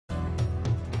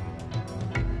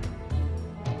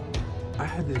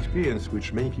had an experience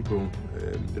which many people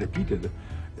repeated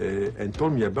and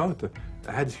told me about.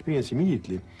 I had experience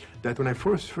immediately that when I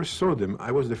first saw them,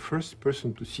 I was the first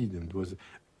person to see them. There was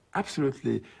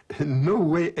absolutely no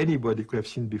way anybody could have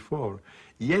seen before.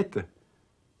 Yet,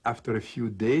 after a few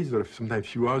days or sometimes a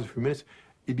few hours, a few minutes,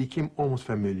 it became almost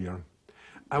familiar.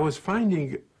 I was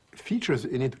finding features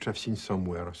in it which I've seen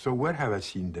somewhere. So where have I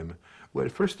seen them? Well,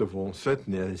 first of all,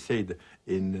 certainly, as I said,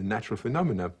 in natural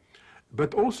phenomena,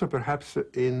 but also perhaps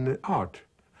in art.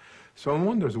 So one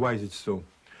wonders, why is it so?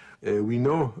 We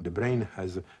know the brain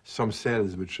has some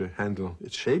cells which handle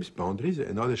its shapes, boundaries,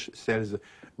 and other cells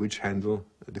which handle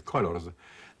the colors.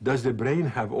 Does the brain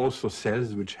have also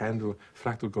cells which handle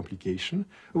fractal complication?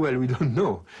 Well, we don't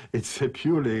know. It's a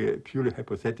purely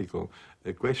hypothetical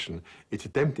question. It's a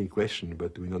tempting question,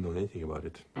 but we don't know anything about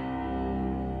it.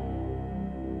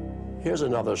 Here's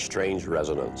another strange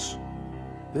resonance.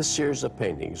 This series of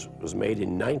paintings was made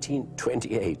in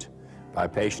 1928 by a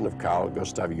patient of Carl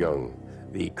Gustav Jung,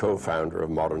 the co-founder of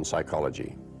modern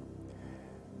psychology.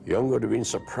 Jung would have been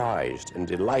surprised and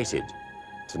delighted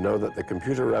to know that the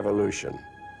computer revolution,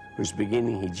 whose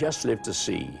beginning he just lived to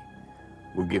see,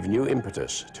 would give new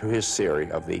impetus to his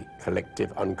theory of the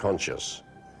collective unconscious.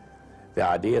 The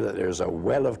idea that there's a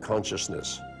well of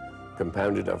consciousness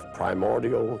compounded of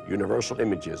primordial universal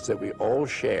images that we all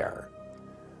share,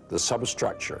 the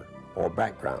substructure or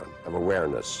background of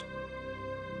awareness.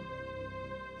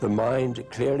 The mind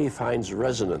clearly finds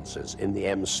resonances in the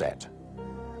M set,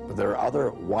 but there are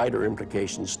other wider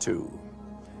implications too.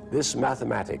 This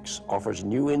mathematics offers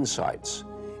new insights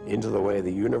into the way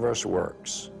the universe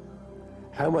works,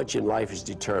 how much in life is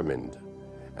determined,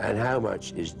 and how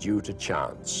much is due to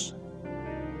chance.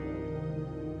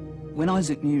 When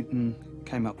Isaac Newton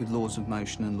came up with laws of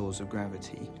motion and laws of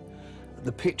gravity,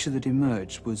 the picture that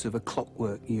emerged was of a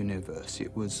clockwork universe.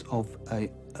 It was of a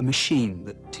machine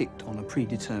that ticked on a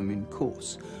predetermined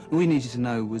course. All we needed to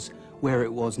know was where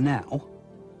it was now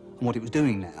and what it was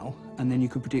doing now, and then you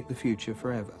could predict the future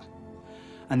forever.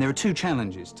 And there are two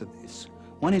challenges to this.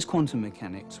 One is quantum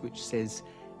mechanics, which says,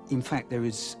 in fact, there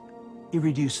is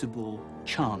irreducible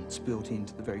chance built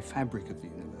into the very fabric of the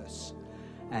universe.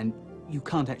 And you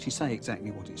can't actually say exactly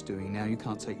what it's doing now. You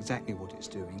can't say exactly what it's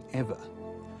doing, ever.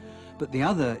 But the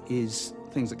other is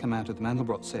things that come out of the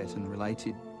Mandelbrot set and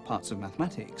related parts of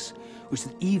mathematics, which is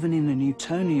that even in a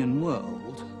Newtonian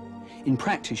world, in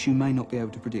practice, you may not be able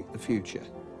to predict the future.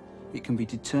 It can be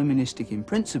deterministic in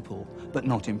principle, but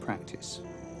not in practice.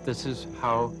 This is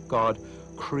how God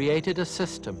created a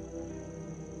system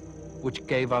which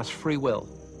gave us free will.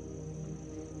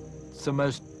 It's the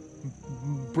most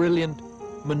brilliant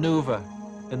maneuver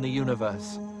in the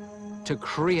universe, to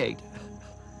create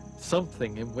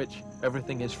something in which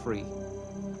everything is free.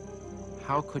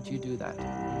 How could you do that?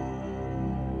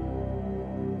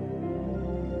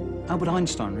 Albert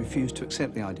Einstein refused to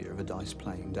accept the idea of a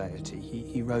dice-playing deity.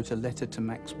 He wrote a letter to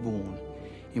Max Born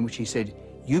in which he said,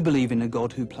 "You believe in a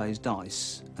God who plays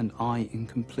dice, and I in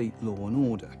complete law and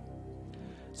order."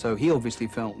 So he obviously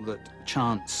felt that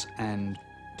chance and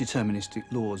deterministic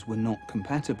laws were not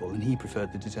compatible, and he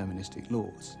preferred the deterministic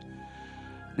laws.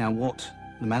 Now, what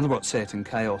the Mandelbrot set and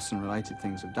chaos and related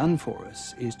things have done for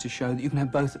us is to show that you can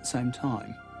have both at the same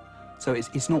time. So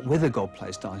it's not whether God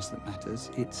plays dice that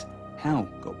matters, it's how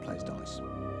God plays dice.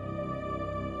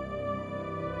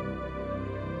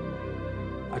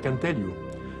 I can tell you,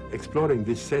 exploring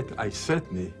this set, I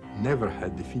certainly never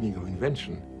had the feeling of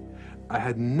invention. I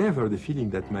had never the feeling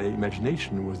that my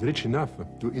imagination was rich enough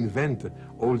to invent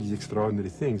all these extraordinary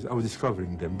things. I was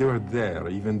discovering them. They were there,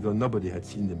 even though nobody had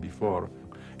seen them before.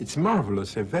 It's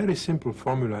marvelous. A very simple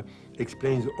formula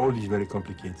explains all these very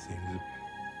complicated things.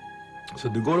 So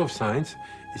the goal of science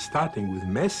is starting with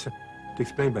mess to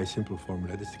explain by a simple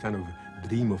formula. That's the kind of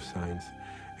dream of science.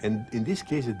 And in this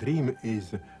case, the dream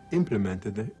is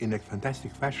implemented in a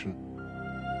fantastic fashion.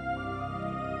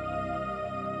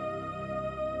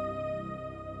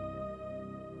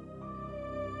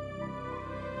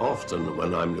 Often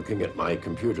when I'm looking at my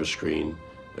computer screen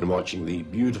and watching the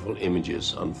beautiful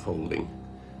images unfolding,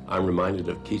 I'm reminded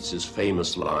of Keats's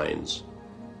famous lines,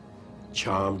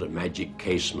 "Charmed magic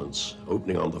casements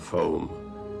opening on the foam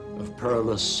of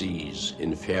perilous seas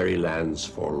in fairy lands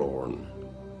forlorn."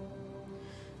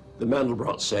 The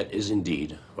Mandelbrot set is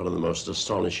indeed one of the most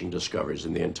astonishing discoveries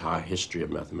in the entire history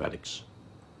of mathematics.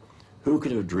 Who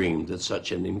could have dreamed that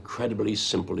such an incredibly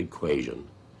simple equation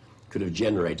could have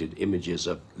generated images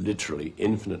of literally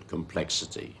infinite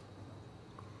complexity?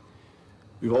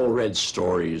 We've all read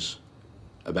stories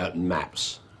about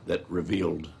maps that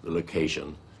revealed the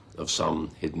location of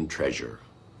some hidden treasure.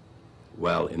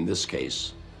 Well, in this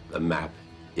case, the map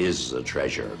is the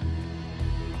treasure.